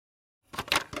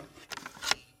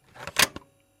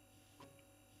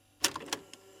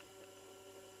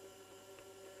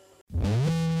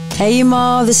Hey, you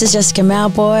mob, this is Jess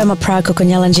Mauboy. I'm a proud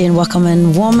Kukunyalanji and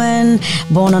Wakaman woman,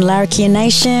 born on Larrakia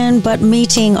Nation, but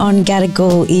meeting on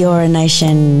Gadigal Eora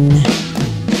Nation.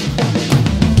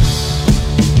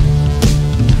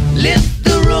 Lift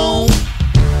the room,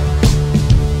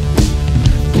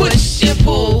 push and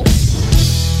pull.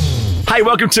 Hey,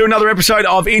 welcome to another episode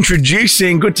of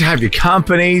Introducing. Good to have your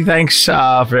company. Thanks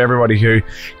for everybody who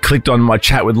clicked on my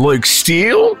chat with Luke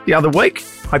Steele the other week.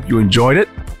 Hope you enjoyed it.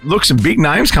 Look, some big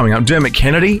names coming up. Dermot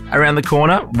Kennedy around the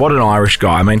corner. What an Irish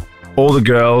guy. I mean, all the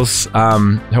girls who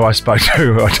I spoke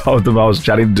to, I told them I was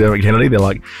chatting to Dermot Kennedy. They're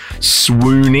like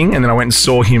swooning. And then I went and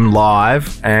saw him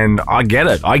live. And I get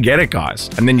it, guys.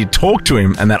 And then you talk to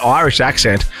him and that Irish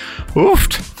accent,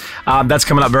 oofed. That's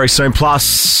coming up very soon.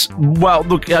 Plus, well,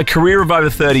 look, a career of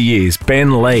over 30 years.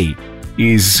 Ben Lee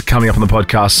is coming up on the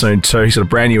podcast soon too. He's got a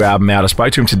brand new album out. I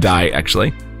spoke to him today,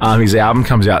 actually. His album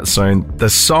comes out soon. The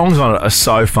songs on it are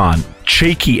so fun.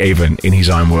 Cheeky even, in his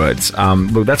own words.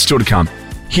 Look, that's still to come.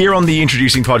 Here on the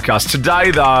Introducing podcast.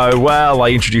 Today, though, well, I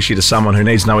introduce you to someone who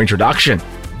needs no introduction.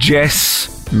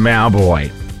 Jess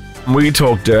Mauboy. We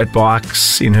talk dirt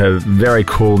bikes in her very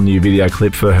cool new video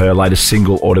clip for her latest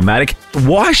single, Automatic.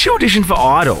 Why she auditioned for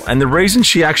Idol and the reason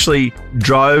she actually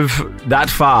drove that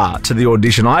far to the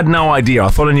audition. I had no idea. I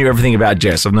thought I knew everything about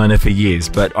Jess. I've known her for years,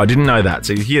 but I didn't know that.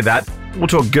 So you hear that. We'll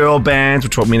talk girl bands. We'll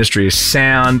talk Ministry of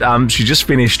Sound. She just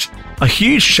finished a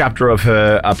huge chapter of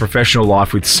her professional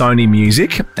life with Sony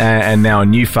Music and now a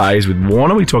new phase with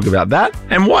Warner. We talk about that.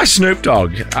 And why Snoop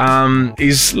Dogg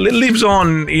lives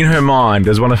on in her mind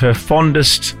as one of her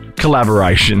fondest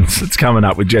collaborations. It's coming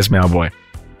up with Jess Mauboy.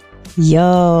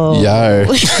 Yo.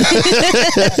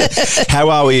 How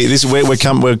are we?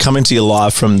 We're coming to you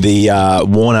live from the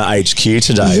Warner HQ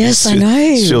today. Yes, I know.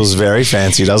 It feels very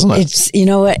fancy, doesn't it? It's, you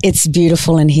know what? It's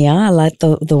beautiful in here. I like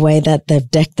the way that they've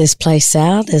decked this place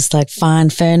out. There's like fine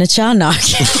furniture. No,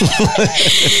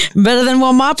 better than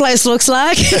what my place looks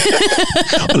like.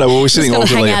 I know. Well, we're sitting all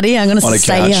hang out here. I'm going to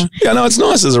stay here. Yeah, no, it's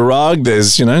nice. There's a rug.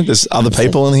 There's other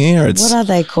people in here. What are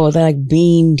they called? They're like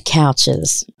bean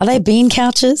couches. Are they bean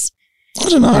couches? I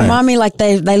don't know. They remind me like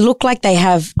they look like they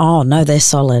have. Oh no, they're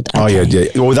solid. Okay. Oh yeah.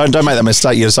 Well, don't make that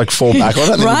mistake. You just like fall back on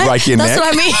it and then you break your neck. That's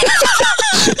what I mean.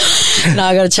 No,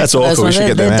 I got to check That's for those awkward.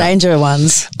 ones. They're danger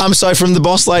ones. So from the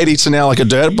boss lady to now like a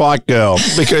dirt bike girl,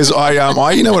 because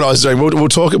I you know what I was doing. We'll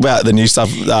talk about the new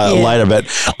stuff later, but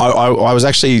I was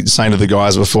actually saying to the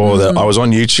guys before that I was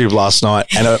on YouTube last night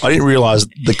and I didn't realize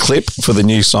the clip for the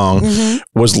new song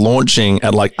was launching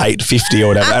at like 8:50 or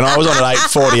whatever, and I was on at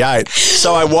 8:48.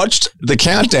 So I watched the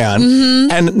countdown,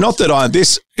 and not that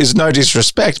this is no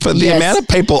disrespect, but the amount of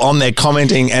people on there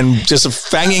commenting and just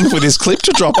fanging for this clip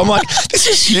to drop, I'm like, this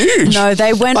is huge. No,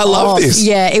 they went off. I love this.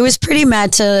 Yeah, it was pretty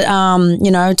mad to,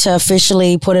 to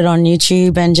officially put it on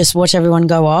YouTube and just watch everyone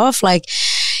go off. Like,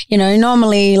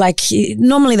 normally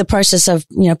the process of,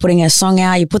 putting a song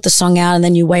out, you put the song out and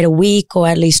then you wait a week or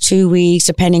at least 2 weeks,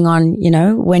 depending on,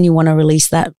 when you want to release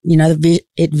that,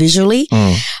 it visually.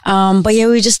 But yeah,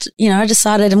 we just, I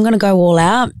decided I'm going to go all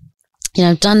out.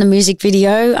 Done the music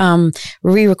video,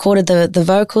 re-recorded the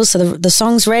vocals, so the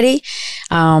song's ready.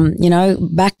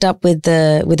 Backed up with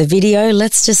the video.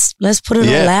 Let's put it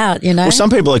all out. Well, some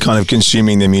people are kind of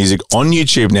consuming their music on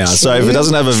YouTube now, so if it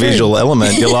doesn't have a visual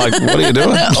element, you're like, what are you doing?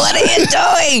 What are you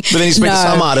doing? But then you speak to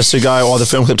some artists who go, the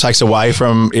film clip takes away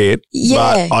from it.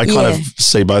 Yeah, but I kind of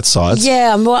see both sides.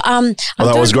 Yeah, well,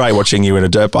 although it was great watching you in a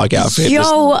dirt bike outfit.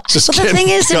 But the thing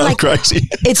is, like, crazy.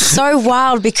 It's so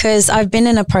wild because I've been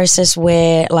in a process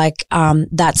where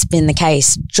that's been the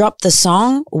case. Drop the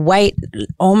song, wait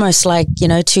almost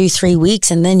 2-3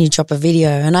 weeks, and then you drop a video.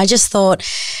 And I just thought,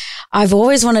 I've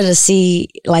always wanted to see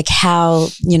like how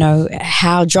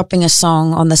dropping a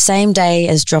song on the same day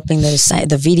as dropping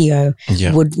the video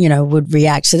would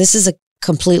react. So this is a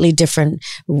completely different,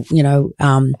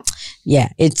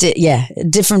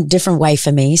 different way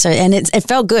for me. So, and it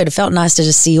felt good. It felt nice to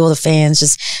just see all the fans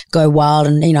just go wild.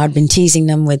 And, I'd been teasing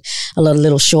them with a lot of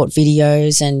little short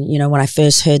videos. And, when I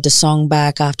first heard the song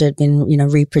back after it'd been,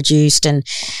 reproduced, and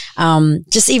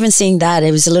just even seeing that,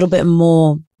 it was a little bit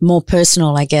more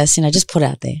personal, I guess, just put it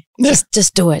out there. Yeah.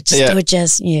 Just do it. Just do it,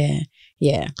 Jess. Yeah.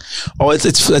 Yeah. Oh,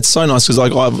 it's so nice because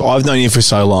like I've known you for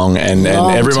so long, and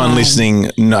everyone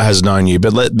listening has known you.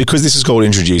 But because this is called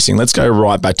Introducing, let's go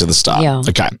right back to the start. Yeah.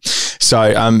 Okay.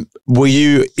 So, were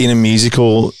you in a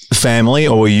musical family,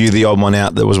 or were you the odd one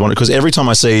out that was one? Because every time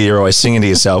I see you, you're always singing to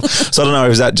yourself. So I don't know,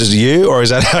 is that just you, or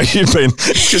is that how you've been?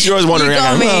 Because you're always wandering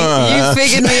around. You got me. You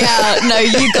figured me out. No,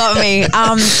 you got me.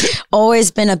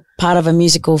 Always been a part of a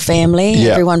musical family.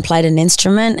 Yeah. Everyone played an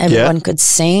instrument. Everyone could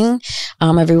sing.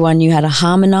 Everyone knew how to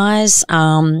harmonize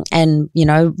and,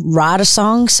 write a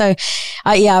song. So,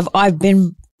 I've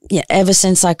been, ever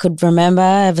since I could remember,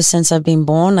 ever since I've been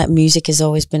born, like music has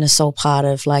always been a sole part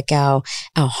of like our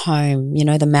home.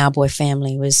 The Mauboy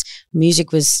family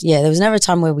there was never a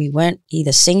time where we weren't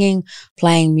either singing,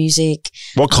 playing music.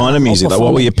 What kind of music? Like,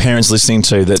 what were your parents listening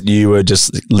to that you were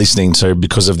just listening to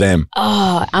because of them?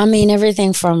 Oh, I mean,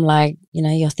 everything from like,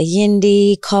 Yotha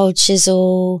Yindi, Cold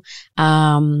Chisel,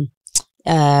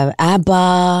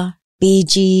 ABBA, Bee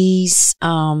Gees,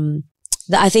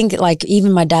 I think like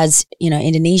even my dad's,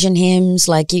 Indonesian hymns,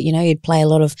 like, he'd play a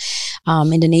lot of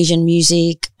Indonesian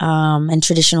music and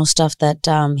traditional stuff that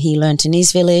he learnt in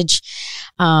his village.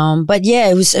 But yeah,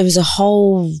 it was a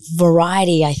whole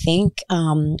variety, I think,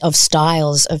 of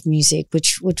styles of music,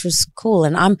 which was cool.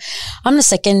 And I'm the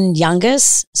second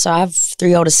youngest, so I have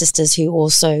 3 older sisters who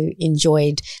also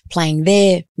enjoyed playing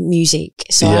their music.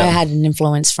 So I had an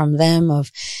influence from them.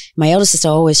 Of my older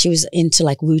sister, she was into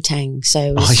like Wu-Tang,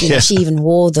 so she even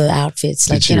wore the outfits.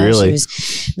 Like, she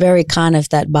was very kind of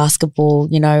that basketball,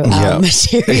 material,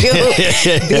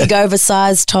 big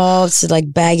oversized tops,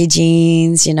 like baggy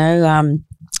jeans,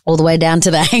 all the way down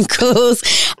to the ankles,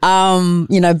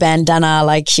 bandana.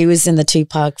 Like she was in the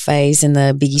Tupac phase, in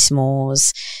the Biggie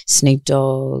Smalls, Snoop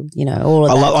Dogg, all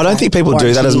of that. I don't think people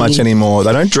do that as much anymore.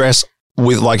 They don't dress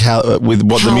with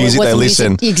the music they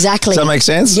listen. Exactly. Does that make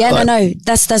sense? Yeah, no,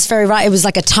 that's very right. It was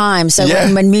like a time. So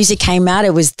when music came out,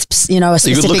 it was, a specific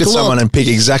you could look at someone and pick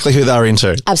exactly who they're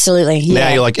into. Absolutely. Yeah. Now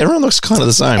you're like, everyone looks kind of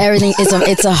the same. Everything is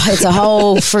it's a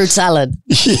whole fruit salad.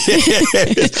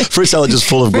 Fruit salad just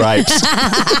full of grapes.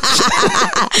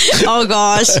 Oh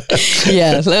gosh.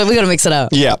 Yeah, we got to mix it up.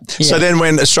 Yeah. So then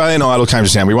when Australian Idol came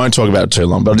to town, we won't talk about it too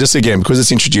long, but just again, because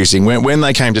it's introducing, when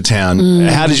they came to town,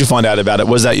 how did you find out about it?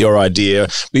 Was that your idea?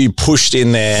 Were you pushed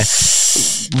in there?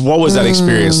 What was that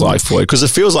experience like for you? Because it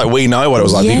feels like we know what it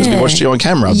was like because we watched you on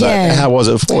camera, but how was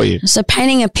it for you? So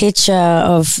painting a picture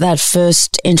of that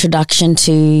first introduction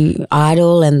to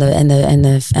Idol and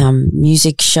the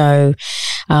music show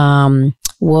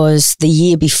was the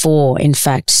year before, in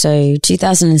fact. So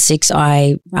 2006,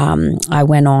 I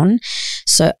went on.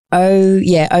 So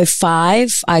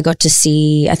 05, I got to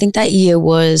see, I think that year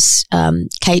was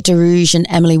Kate DeRouge and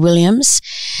Emily Williams.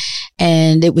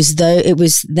 And it was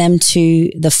them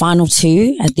two, the final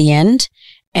 2 at the end.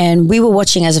 And we were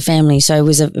watching as a family. So it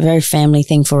was a very family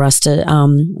thing for us to,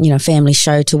 family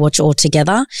show to watch all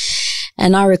together.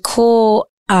 And I recall,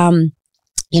 in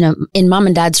mum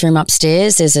and dad's room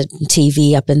upstairs, there's a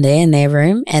TV up in there in their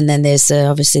room. And then there's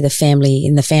obviously the family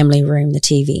room, the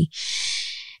TV.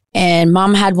 And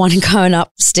mum had one going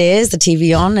upstairs, the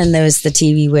TV on, and there was the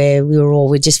TV where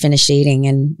we'd just finished eating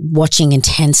and watching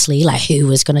intensely, like who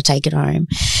was going to take it home.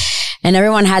 And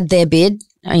everyone had their bid,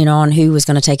 on who was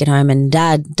going to take it home. And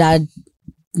dad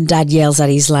yells at,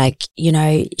 he's like,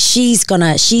 she's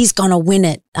gonna win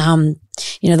it.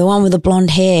 The one with the blonde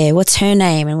hair, what's her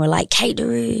name? And we're like, Kate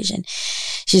DeRouge. And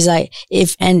she's like,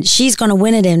 she's gonna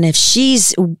win it. And if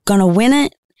she's gonna win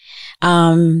it,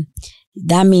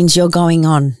 that means you're going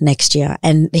on next year.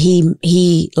 And he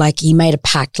made a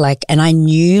pact, and I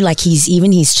knew,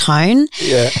 his tone,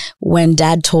 when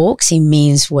dad talks, he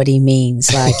means what he means.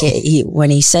 When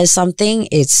he says something,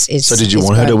 it's. So did you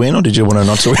want her to win or did you want her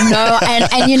not to win? No.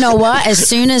 And you know what? As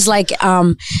soon as I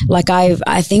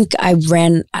think I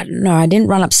ran, I don't know, I didn't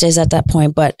run upstairs at that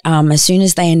point, but, as soon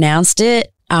as they announced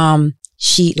it,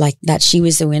 she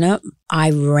was the winner,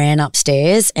 I ran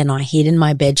upstairs and I hid in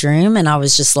my bedroom and I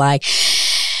was just like,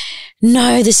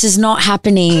 no, this is not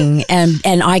happening. And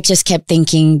I just kept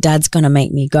thinking, Dad's going to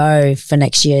make me go for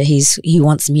next year. He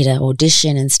wants me to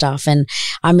audition and stuff. And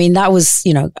I mean, that was,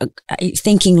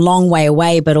 thinking long way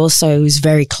away, but also it was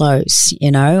very close,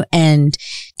 and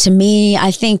to me,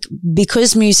 I think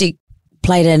because music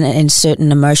played a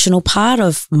certain emotional part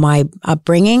of my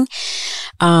upbringing,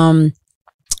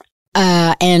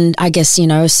 and I guess,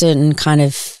 a certain kind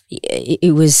of,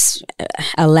 it was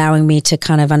allowing me to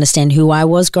kind of understand who I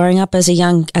was growing up as a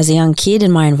young kid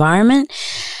in my environment.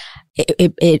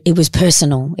 It was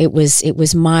personal. It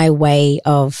was my way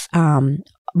of holding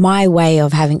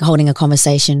a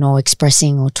conversation or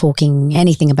expressing or talking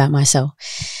anything about myself.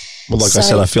 Well, like I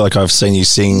said, I feel like I've seen you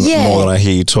sing more than I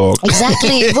hear you talk.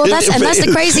 Exactly. Well, that's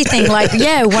the crazy thing. Like,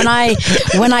 yeah, when I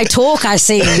talk, I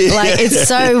sing. Like, it's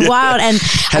so wild. And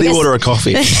how do you order a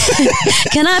coffee?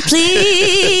 Can I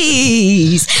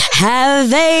please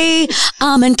have a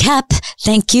almond cap?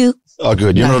 Thank you. Oh,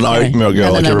 good. You're not an oatmeal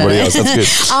girl like everybody else.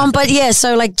 That's good. But yeah,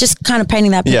 so like just kind of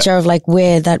painting that picture of like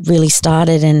where that really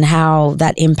started and how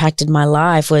that impacted my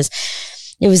life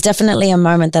it was definitely a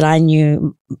moment that I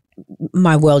knew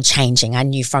my world changing. I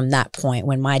knew from that point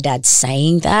when my dad's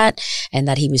saying that and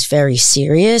that he was very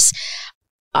serious,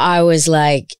 I was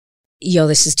like, yo,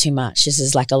 this is too much. This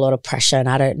is like a lot of pressure and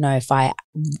I don't know if I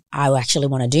actually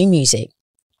want to do music.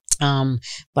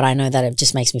 But I know that it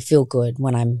just makes me feel good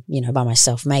when I'm, by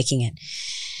myself making it.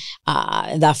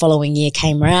 That following year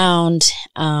came around,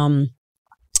 and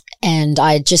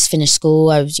I had just finished school.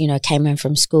 I was, came home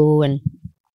from school and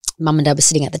mum and dad were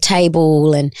sitting at the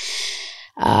table and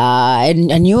I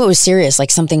knew it was serious,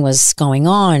 like something was going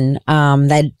on.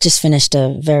 They'd just finished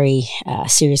a very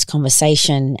serious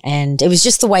conversation and it was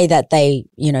just the way that they,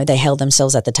 they held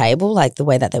themselves at the table, like the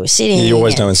way that they were sitting. You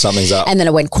always know when something's up. And then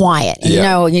it went quiet.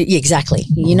 And exactly.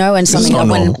 And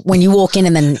something when you walk in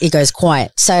and then it goes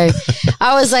quiet. So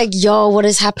I was like, yo, what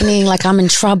is happening? Like I'm in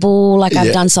trouble. Like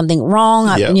I've done something wrong,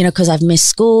 because I've missed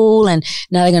school and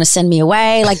now they're going to send me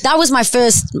away. Like that was my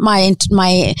first, my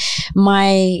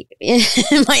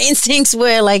instincts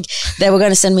were like they were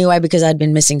going to send me away because I'd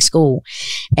been missing school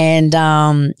and,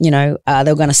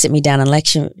 they were going to sit me down and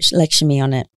lecture me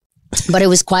on it. But it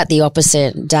was quite the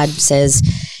opposite. Dad says,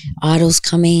 Idol's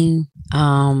coming.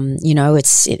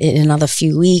 It's in another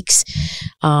few weeks.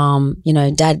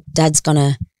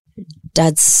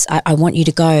 Dad's I want you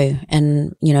to go.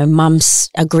 And, mum's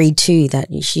agreed too that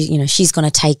she's going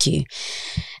to take you.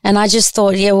 And I just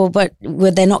thought, but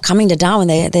they're not coming to Darwin.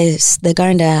 They're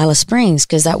going to Alice Springs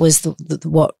because that was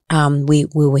what we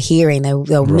were hearing. They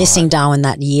were missing Darwin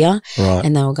that year,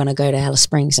 and they were going to go to Alice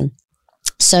Springs. And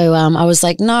so I was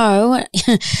like, no,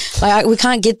 like we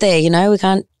can't get there. We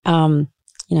can't.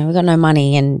 We got no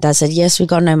money. And Dad said, yes, we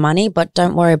got no money, but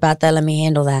don't worry about that. Let me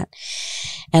handle that.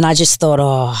 And I just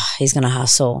thought, he's going to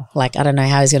hustle. Like, I don't know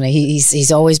how he's going to,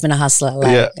 he's always been a hustler.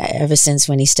 Like ever since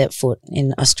when he stepped foot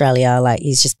in Australia, like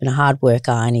he's just been a hard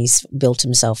worker and he's built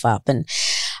himself up. And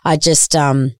I just,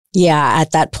 at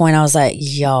that point I was like,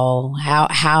 yo,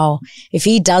 how, if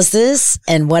he does this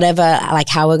and whatever, like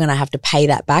how we're going to have to pay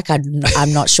that back.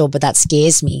 I'm not sure, but that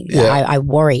scares me. I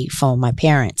worry for my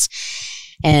parents.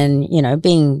 And,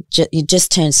 being you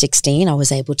just turned 16, I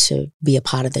was able to be a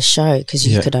part of the show because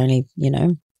you could only,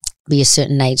 be a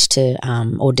certain age to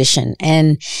audition.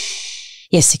 And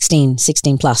 16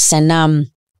 plus. And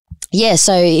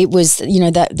so it was,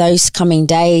 those coming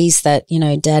days that,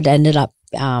 Dad ended up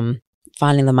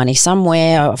finding the money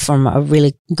somewhere from a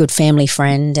really good family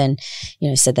friend and,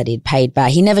 said that he'd paid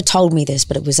back. He never told me this,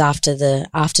 but it was after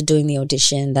doing the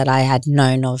audition that I had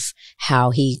known of how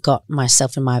he got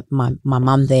myself and my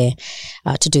mum there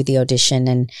to do the audition.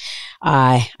 And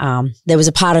there was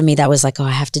a part of me that was like,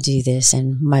 I have to do this.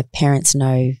 And my parents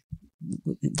know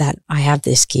that I have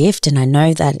this gift and I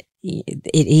know that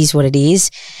it is what it is.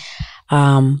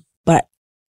 But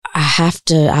I have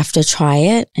to try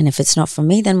it. And if it's not for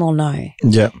me, then we'll know.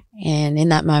 Yeah. And in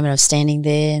that moment of standing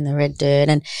there in the red dirt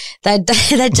and they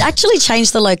actually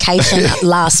changed the location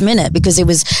last minute because it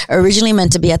was originally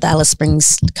meant to be at the Alice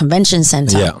Springs Convention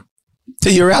Centre. Yeah. So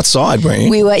you're outside, weren't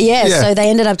you? We were, so they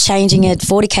ended up changing it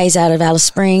 40 K's out of Alice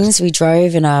Springs. We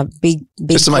drove in a big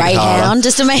Greyhound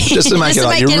just to make it like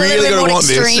you really got to want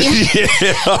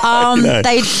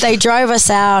this. They drove us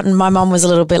out and my mum was a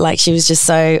little bit like she was just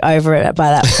so over it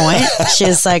by that point. She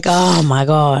was like, oh my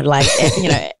God, like,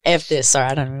 F this. Sorry,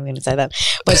 I don't know if I'm going to say that.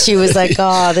 But she was like,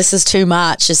 oh, this is too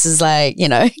much. This is like,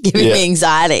 giving me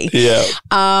anxiety. Yeah.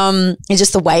 It's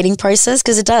just the waiting process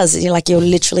because it does. You're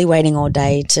literally waiting all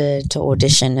day to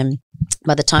audition and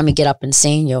by the time you get up and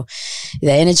sing,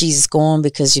 the energy is gone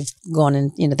because you've gone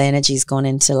and the energy's gone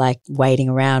into like waiting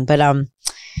around. But I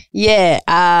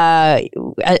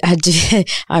do.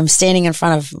 I'm standing in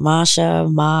front of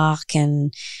Marsha, Mark,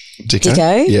 and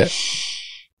Dicko. Yeah.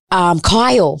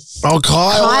 Kyle. Oh,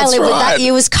 Kyle. That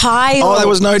year was Kyle. Oh, there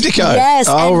was no Dicko. Yes.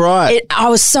 Oh, right. I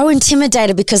was so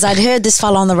intimidated because I'd heard this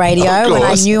fellow on the radio and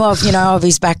I knew of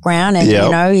his background and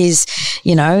his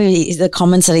the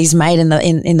comments that he's made in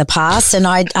the past and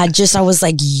I was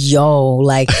like, yo,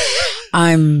 like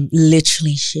I'm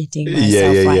literally shitting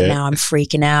myself right now. I'm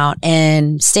freaking out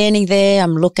and standing there,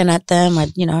 I'm looking at them.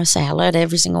 I say hello to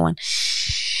every single one.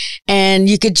 And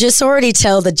you could just already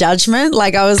tell the judgment.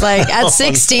 Like I was like, at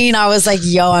 16, I was like,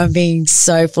 yo, I'm being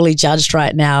so fully judged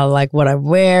right now. Like what I'm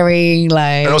wearing,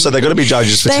 like. And also they've got to be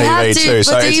judges for They have TV to, too. for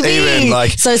So it's TV. even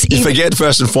like, So it's you even forget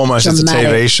first and foremost it's a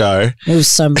dramatic. TV show. It was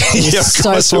so, Yeah, of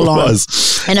so course full it on.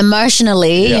 was. And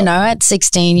emotionally, Yeah. you know, at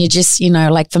 16, you just, you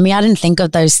know, like for me, I didn't think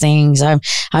of those things. I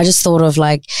just thought of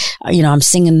like, you know, I'm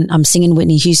singing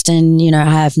Whitney Houston, you know, I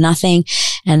have nothing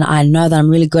and I know that I'm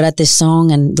really good at this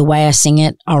song and the way I sing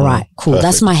it. All right, cool. perfect.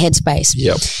 That's my headspace.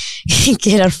 Yep.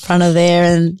 Get in front of there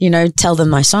and, you know, tell them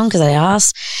my song because they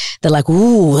asked. They're like,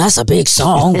 ooh, that's a big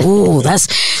song. Ooh,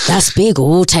 that's big.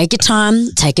 Ooh, take your time.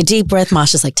 Take a deep breath.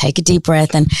 Marsha's like, take a deep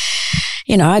breath. And,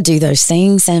 you know, I do those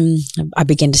things and I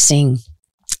begin to sing.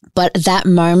 But at that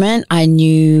moment, I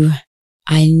knew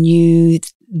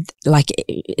like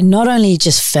it not only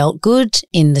just felt good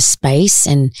in the space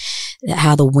and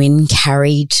how the wind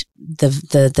carried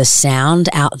the sound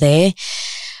out there,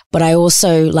 but I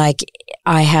also like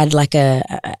I had like an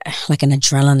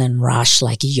adrenaline rush,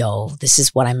 like, yo, this is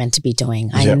what I'm meant to be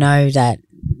doing. I know that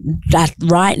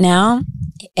right now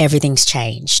everything's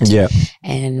changed. Yeah.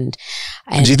 And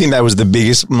Do you think that was the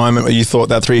biggest moment where you thought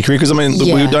that through your career? Because I mean,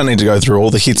 we don't need to go through all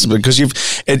the hits because you've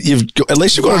at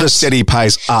least you've got at a steady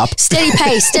pace up. Steady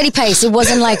pace. It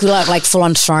wasn't like full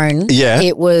on thrown. Yeah.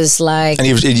 It was like, And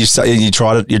you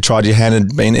tried your hand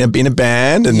and been in a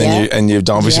band, and then you've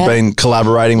obviously been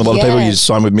collaborating with a lot of people. You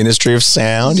signed with Ministry of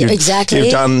Sound. Exactly.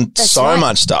 You've done That's so right.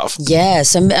 much stuff. yeah.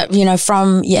 So, you know,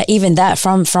 from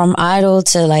Idol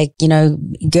to like, you know,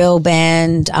 girl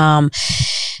band,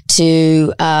 to,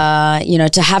 you know,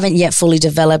 to haven't yet fully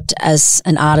developed as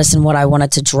an artist and what I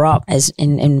wanted to drop as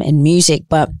in music.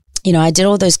 But, you know, I did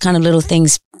all those kind of little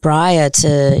things prior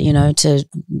to, you know, to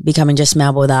becoming Jess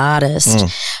Mauboy, the artist,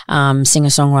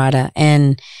 singer-songwriter.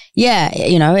 And yeah,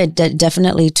 you know, it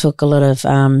definitely took a lot of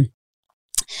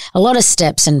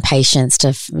steps and patience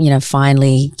to, you know,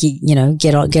 finally, you know,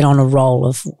 get on a roll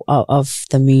of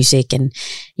the music and,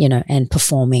 you know, and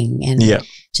performing and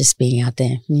just being out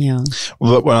there. You know,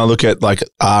 When I look at like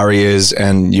arias,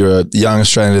 and you're a Young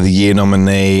Australian of the Year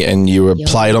nominee, and you were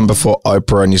played on before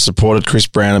Oprah, and you supported Chris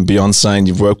Brown and Beyonce, and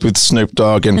you've worked with Snoop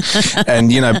Dogg,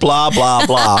 and you know, blah blah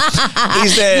blah.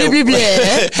 Is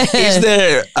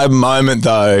there a moment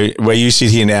though where you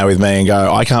sit here now with me and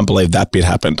go, I can't believe that bit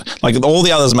happened? Like all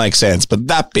the others make sense, but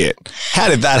that bit, how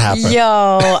did that happen?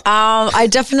 I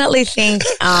definitely think,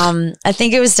 I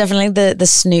think it was definitely the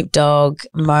Snoop Dogg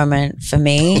moment for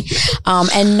me.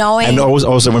 And knowing. And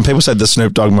also when people said the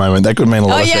Snoop Dogg moment, that could mean a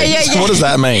lot of things. Yeah. What does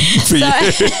that mean for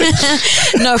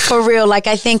you? No, for real. Like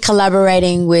I think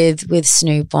collaborating with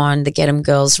Snoop on the Get 'Em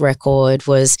Girls record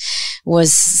was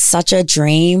such a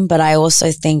dream, but I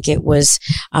also think it was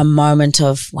a moment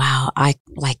of, wow,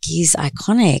 he's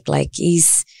iconic. Like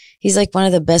he's like one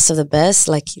of the best,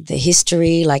 like the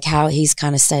history, like how he's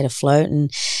kind of stayed afloat and,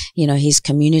 you know, his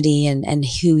community and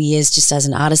who he is just as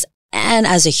an artist and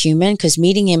as a human, because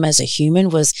meeting him as a human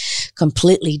was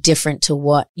completely different to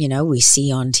what, you know, we see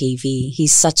on TV.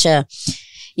 He's such a,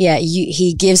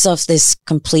 he gives off this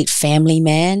complete family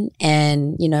man,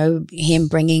 and, you know, him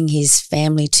bringing his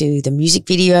family to the music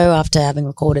video after having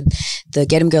recorded the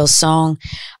Get 'Em Girls song.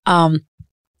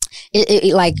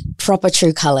 It like proper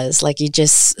true colors. Like you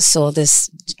just saw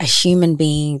a human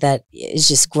being that is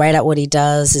just great at what he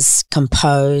does, is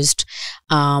composed,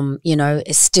 you know,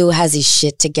 it still has his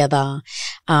shit together,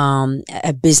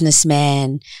 a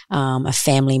businessman, a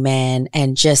family man,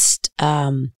 and just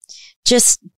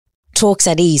talks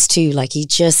at ease too. Like he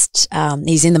just,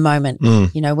 he's in the moment,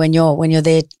 you know, when you're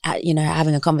there, you know,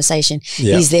 having a conversation,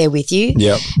 he's there with you.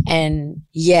 Yeah. And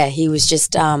he was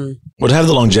just, Well, to have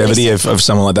the longevity of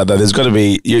someone like that, though, there's got to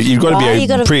be, you've got to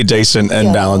be a pretty decent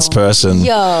and balanced person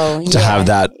to have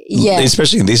that,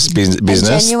 especially in this business.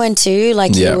 And genuine too,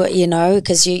 like you know,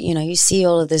 because you see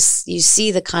all of this, you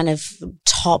see the kind of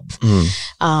top,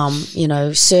 you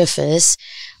know, surface,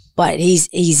 but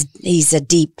he's a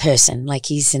deep person. Like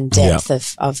he's in depth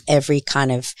of every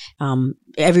kind of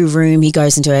every room he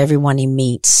goes into, everyone he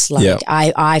meets. Like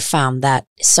I found that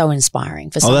so inspiring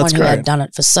for someone who had done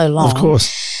it for so long. Of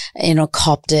course. You know,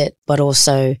 copped it, but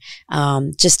also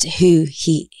just who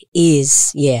he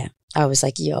is. Yeah. I was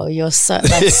like, yo, that's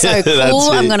so cool.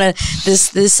 I'm going to,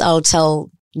 this I'll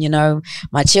tell, you know,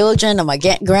 my children and my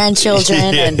grandchildren.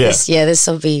 And this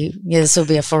will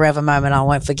be a forever moment I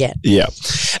won't forget. Yeah.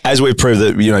 as we proved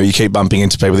that, you keep bumping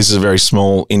into people. This is a very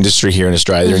small industry here in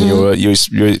Australia, and you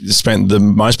spent the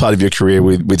most part of your career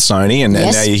with Sony, and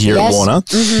now you're here at Warner.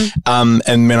 And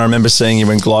then I remember seeing you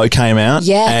when Glow came out,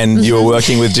 and you were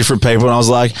working with different people, and I was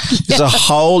like, it's a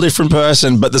whole different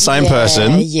person, but the same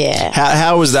person. Yeah.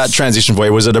 How was that transition for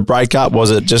you? Was it a breakup?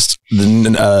 Was it just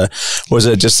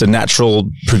a natural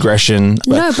progression?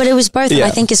 No, but it was both. Yeah.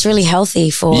 I think it's really healthy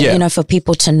for for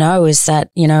people to know is that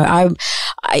I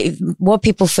what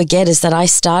people forget is that I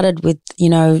started with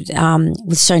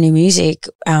with Sony Music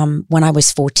when I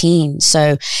was 14.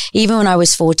 So even when I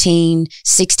was 14,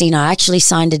 16, I actually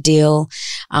signed a deal,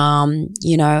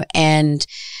 and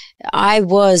I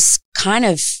was kind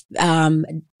of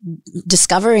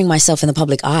discovering myself in the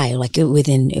public eye, like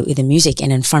within music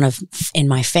and in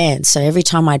my fans. So every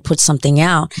time I'd put something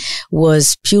out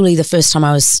was purely the first time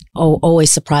I was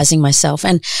always surprising myself.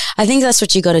 And I think that's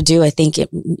what you got to do. I think,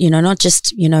 not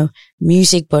just,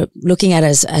 music, but looking at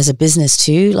it as a business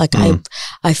too. Like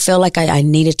I felt like I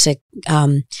needed to,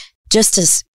 just to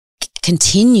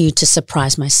continue to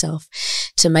surprise myself,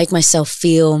 to make myself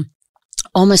feel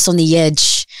almost on the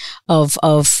edge of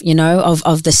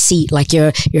the seat, like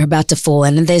you're about to fall.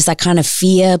 And there's that kind of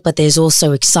fear, but there's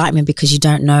also excitement because you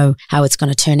don't know how it's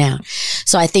going to turn out.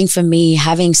 So I think for me,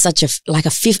 having such I had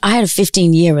a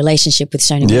 15-year relationship with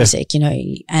Sony Music,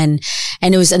 and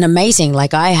it was an amazing,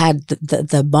 like I had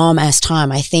the bomb ass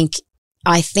time. I think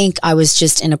I was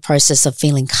just in a process of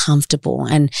feeling comfortable.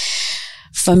 And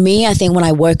for me, I think when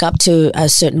I woke up to a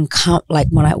certain,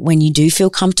 when you do feel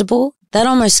comfortable, that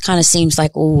almost kind of seems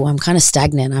like, oh, I'm kind of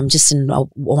stagnant. I'm just in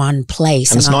one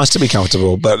place. And it's nice to be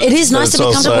be but it is nice to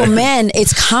be comfortable, man.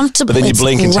 It's comfortable. But then you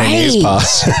blink and 10 years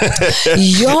pass.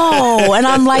 Yo, and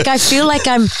I'm like, I feel like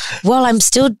I'm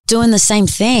still doing the same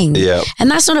thing. Yeah.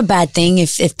 And that's not a bad thing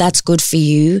if that's good for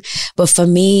you. But for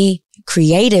me,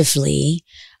 creatively,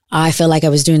 I felt like I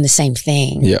was doing the same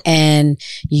thing. Yep. And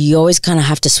you always kind of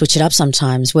have to switch it up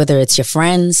sometimes, whether it's your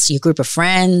friends, your group of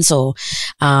friends, or,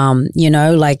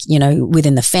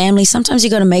 within the family. Sometimes you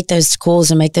got to make those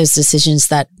calls and make those decisions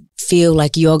that feel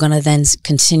like you're going to then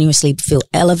continuously feel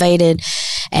elevated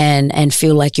and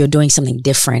feel like you're doing something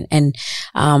different. And,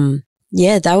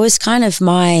 that was kind of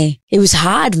it was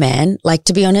hard, man. Like,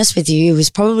 to be honest with you, it was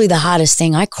probably the hardest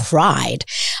thing. I cried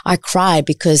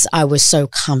because I was so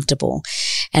comfortable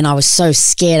and I was so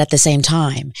scared at the same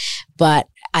time. But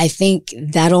I think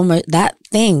that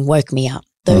thing woke me up.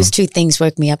 Those two things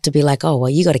woke me up to be like, oh, well,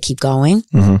 you got to keep going.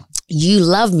 Mm-hmm. You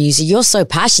love music. You're so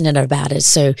passionate about it.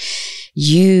 So it's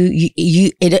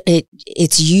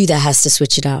you that has to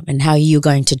switch it up and how you're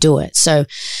going to do it. So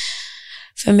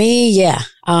for me,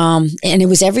 and it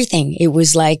was everything. It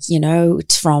was like,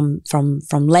 from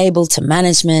label to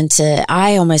management to,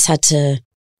 I almost had to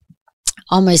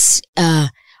almost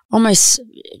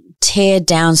tear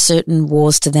down certain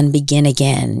walls to then begin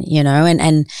again,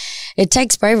 and it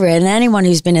takes bravery. And anyone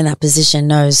who's been in that position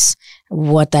knows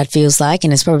what that feels like,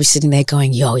 and it's probably sitting there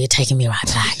going, yo, you're taking me right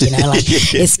back,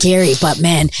 it's scary, but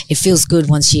man, it feels good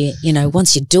once you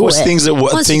do it. Things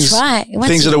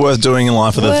that are worth doing in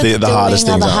life are the hardest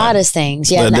things. The hardest things,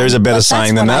 yeah. There's a better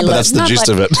saying than that, but that's the gist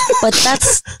of it. But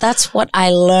that's what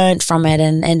I learned from it,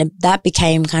 and that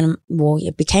became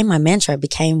it became my mantra. It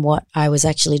became what I was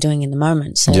actually doing in the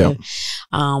moment. So,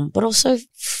 but also,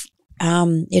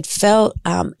 it felt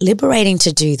liberating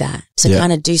to do that, to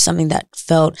kind of do something that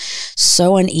felt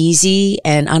so uneasy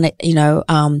and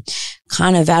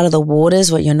kind of out of the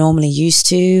waters, what you're normally used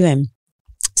to, and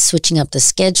switching up the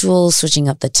schedule, switching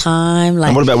up the time.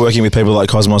 And what about working with people like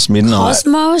Cosmos Midnight?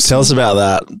 Cosmos? Tell us about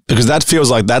that, because that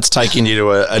feels like that's taking you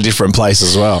to a different place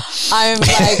as well.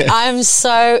 I'm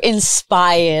so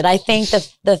inspired. I think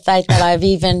the fact that I've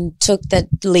even took that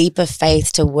leap of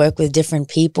faith to work with different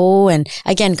people, and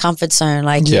again, comfort zone.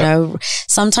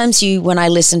 Sometimes when I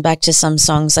listen back to some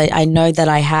songs, I know that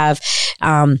I have,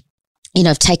 I've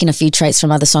taken a few traits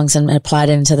from other songs and applied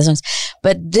it into the songs.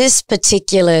 But this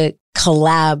particular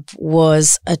collab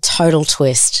was a total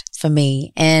twist for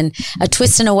me, and a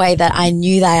twist in a way that I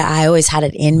knew that I always had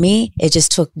it in me. It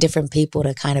just took different people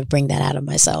to kind of bring that out of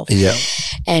myself. Yeah.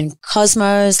 And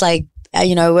Cosmos,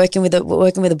 working with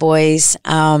the boys,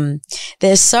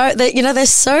 they're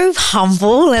so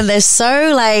humble, and they're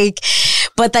so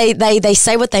but they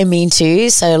say what they mean to.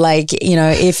 So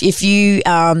if you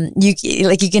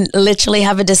you can literally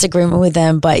have a disagreement with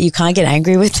them, but you can't get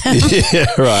angry with them. Yeah,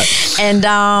 right. And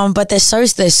but they're so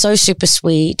super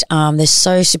sweet. They're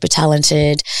so super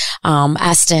talented.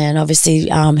 Aston, obviously,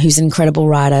 who's an incredible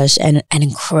writer and an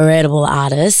incredible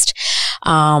artist.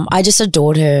 I just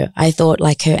adored her. I thought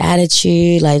her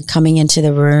attitude, coming into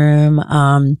the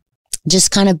room,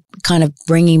 just kind of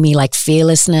bringing me like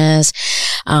fearlessness,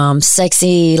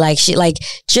 sexy, like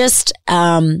just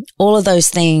all of those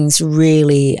things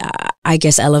really, I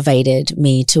guess, elevated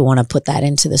me to want to put that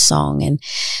into the song. And,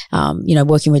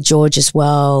 working with George as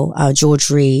well, George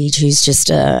Reed, who's just,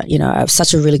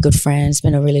 such a really good friend. He's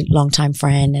been a really long time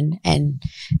friend and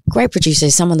great producer,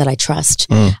 someone that I trust,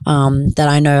 that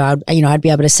I know I'd be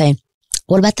able to say,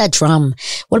 what about that drum?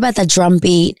 What about that drum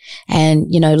beat? And,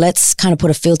 let's kind of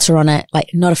put a filter on it, like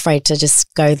not afraid to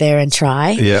just go there and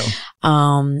try. Yeah.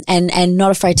 And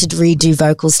not afraid to redo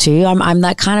vocals too. I'm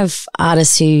that kind of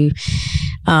artist who,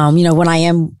 when I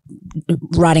am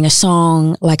writing a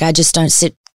song, like I just don't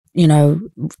sit,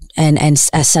 and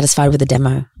satisfied with the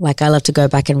demo. Like I love to go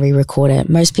back and re-record it.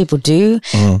 Most people do,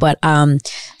 but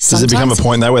does it become a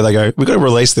point though where they go, we've got to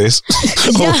release this?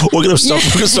 Yeah. We're going to stop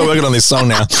working on this song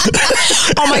now.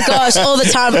 Oh my gosh, all the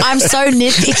time. I'm so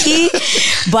nitpicky,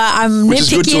 but I'm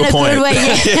nitpicky in a good way.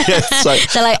 Yeah.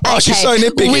 They're like, okay, she's so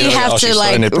nitpicky. We have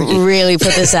to really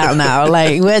put this out now.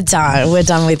 Like we're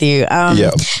done with you.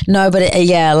 No, but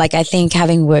I think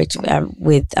having worked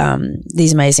with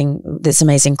this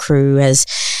amazing crew has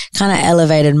kind of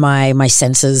elevated my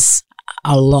senses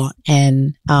a lot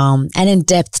and in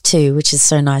depth too, which is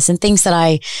so nice, and things that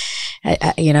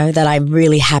that I'm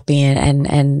really happy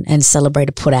and celebrate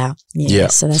to put out. Yeah.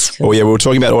 So that's cool. Well, we were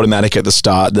talking about Automatic at the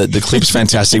start. The clip's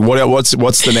fantastic. What's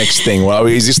the next thing? Well,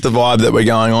 is this the vibe that we're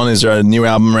going on? Is there a new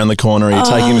album around the corner? Are you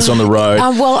taking this on the road?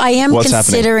 Well, I am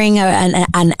considering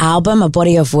an album, a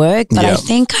body of work, but I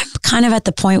think I'm kind of at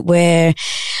the point where,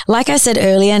 like I said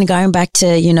earlier, and going back to,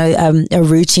 a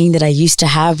routine that I used to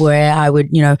have where I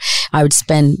would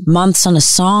spend months on a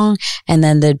song, and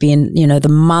then there'd be, the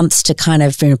months to kind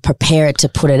of prepare it to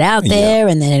put it out there.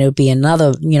 And then it would be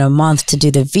another, month to do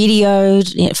the video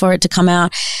for it to come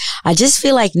out. I just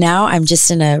feel like now I'm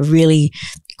just in a really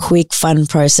quick, fun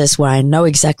process where I know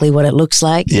exactly what it looks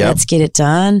like. Yep. Let's get it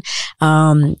done.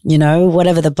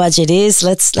 Whatever the budget is,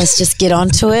 let's just get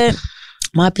onto it.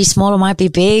 Might be small, it might be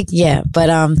big. Yeah.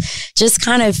 But, just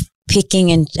kind of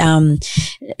picking and,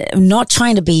 not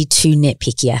trying to be too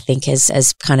nitpicky, I think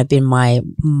has kind of been my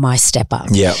step up.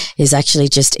 Yeah. Is actually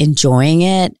just enjoying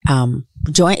it.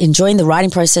 Enjoying the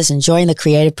writing process, enjoying the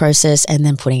creative process, and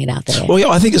then putting it out there. Well,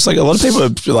 I think it's like a lot of people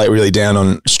are like really down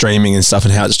on streaming and stuff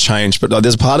and how it's changed, but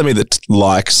there's a part of me that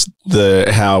likes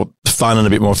how fun and a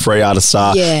bit more free artists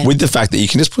are with the fact that you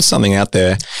can just put something out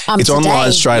there. It's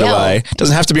online straight away. It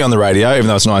doesn't have to be on the radio, even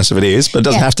though it's nice if it is, but it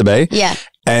doesn't have to be. Yeah.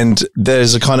 And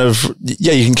there's a kind of, we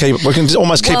can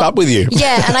almost keep up with you.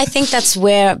 Yeah. And I think that's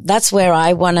where that's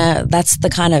the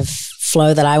kind of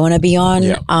flow that I want to be on.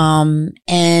 Yeah.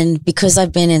 And because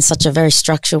I've been in such a very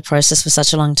structural process for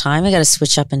such a long time, I got to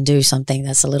switch up and do something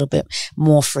that's a little bit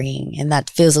more freeing. And that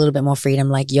feels a little bit more freedom.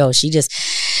 Like, she just,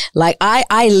 like,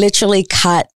 I literally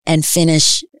cut and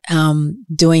finish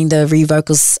doing the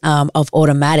re-vocals of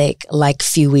Automatic like a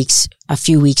few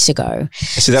weeks ago.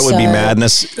 So that would be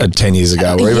madness 10 years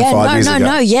ago or even 5 years ago.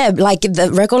 No. Yeah. Like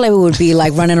the record label would be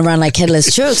like running around like headless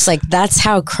chooks. Like that's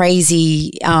how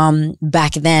crazy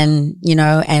back then,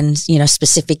 and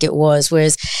specific it was.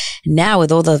 Whereas now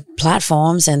with all the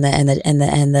platforms and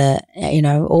the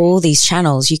all these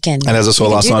channels, you can. And as I saw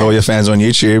last night, all your fans on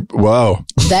YouTube, whoa.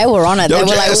 They were on it. They were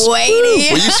like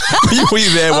waiting. Were you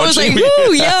there watching? I was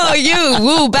like,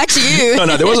 woo, back to you.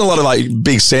 No, there wasn't a lot of like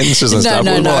big sentences and stuff.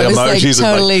 No. It was like emojis.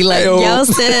 Totally like, yo,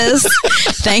 sis.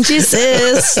 Thank you,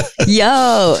 sis.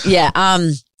 Yo. Yeah.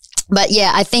 But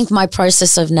yeah, I think my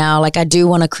process of now, like I do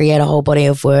want to create a whole body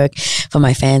of work for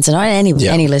my fans and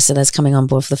any listener that's coming on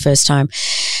board for the first time.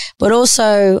 But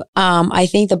also, I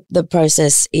think the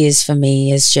process is for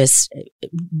me is just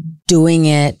doing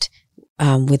it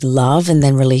with love and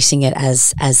then releasing it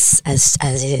as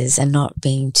it is, and not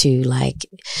being too like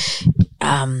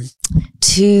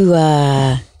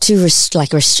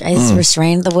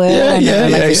restrained the word.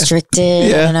 Restricted.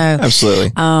 Yeah, I don't know.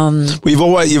 Absolutely.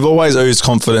 You've always oozed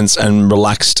confidence and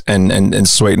relaxed and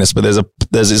sweetness, but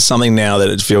there's something now that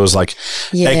it feels like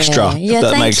extra. Yeah,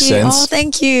 that makes sense. Oh,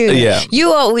 thank you. Yeah.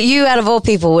 You out of all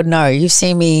people would know. You've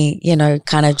seen me,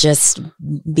 kind of just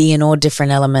be in all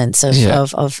different elements of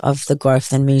the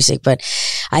growth in music. But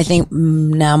I think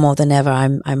now more than ever,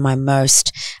 I'm my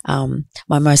most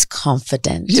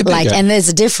confident. Yeah, and there's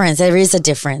a difference. There is a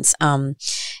difference, in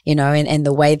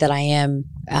the way that I am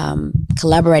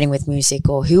collaborating with music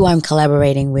or who I'm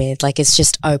collaborating with. Like it's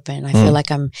just open. I feel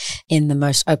like I'm in the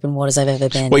most open waters I've ever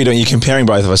been. Well, you're comparing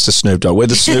both of us to Snoop Dogg. We're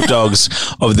the Snoop Dogs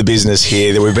of the business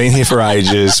here. That we've been here for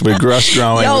ages. We're growing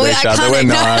with each other. We're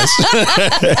nice.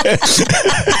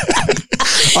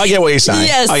 I get what you're saying.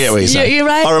 Yes, I get what you're saying. you're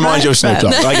right. I remind you of Snoop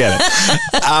Dog. I get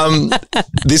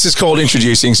it. This is called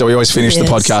Introducing, so we always finish the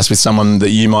podcast with someone that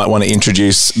you might want to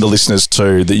introduce the listeners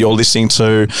to, that you're listening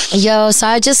to. So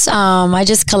I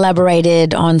just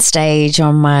collaborated on stage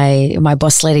on my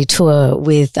Boss Lady tour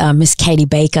with Miss Katie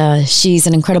Baker. She's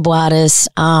an incredible artist.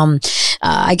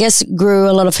 I guess grew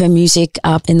a lot of her music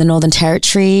up in the Northern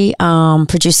Territory,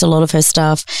 produced a lot of her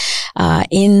stuff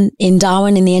in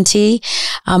Darwin in the NT.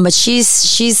 But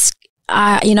she's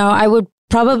I would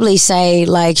probably say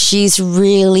like she's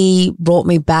really brought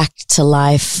me back to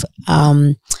life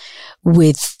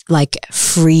with like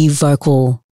free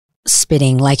vocal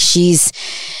spitting. Like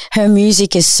her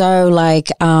music is so like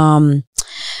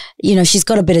she's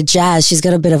got a bit of jazz, she's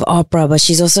got a bit of opera, but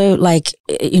she's also like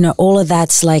all of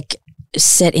that's like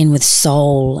set in with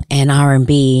soul and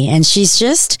R&B, and she's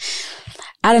just,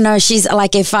 I don't know, she's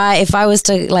like, if I was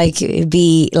to like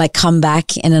be like come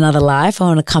back in another life, I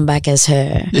want to come back as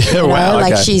her. Yeah, wow.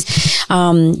 Like okay. she's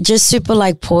just super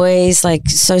like poised, like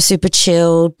so super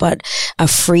chilled, but a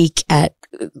freak at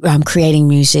creating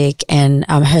music, and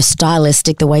her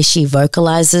stylistic, the way she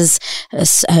vocalizes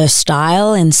her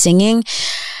style and singing.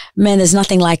 Man, there's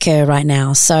nothing like her right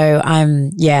now. So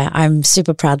I'm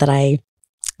super proud that I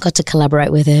got to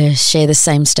collaborate with her, share the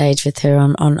same stage with her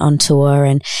on tour,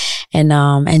 and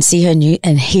see her new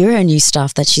and hear her new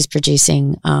stuff that she's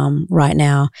producing right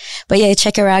now. But yeah,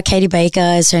 check her out. Katie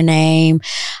Baker is her name.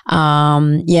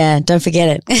 Don't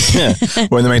forget it. Yeah.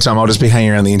 Well, in the meantime, I'll just be hanging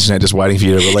around the internet just waiting for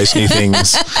you to release new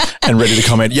things and ready to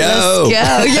comment. Yo,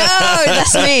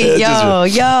 that's me.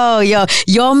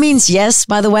 Yo means yes,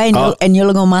 by the way, and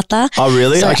Yulungo Mata. Oh,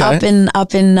 really? So okay.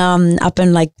 Up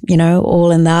in like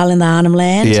all in the Arnhem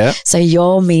land. Yeah. So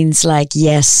yo means like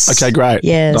yes. Okay, great.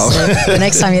 Yeah. Oh. So the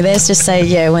next time you're there, just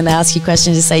say when they ask you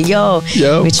questions, just say yo,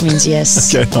 which means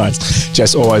yes. Okay, nice.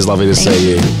 Jess, always lovely to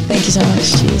see you. Thank you so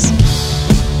much. Cheers.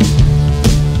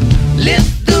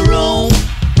 Lift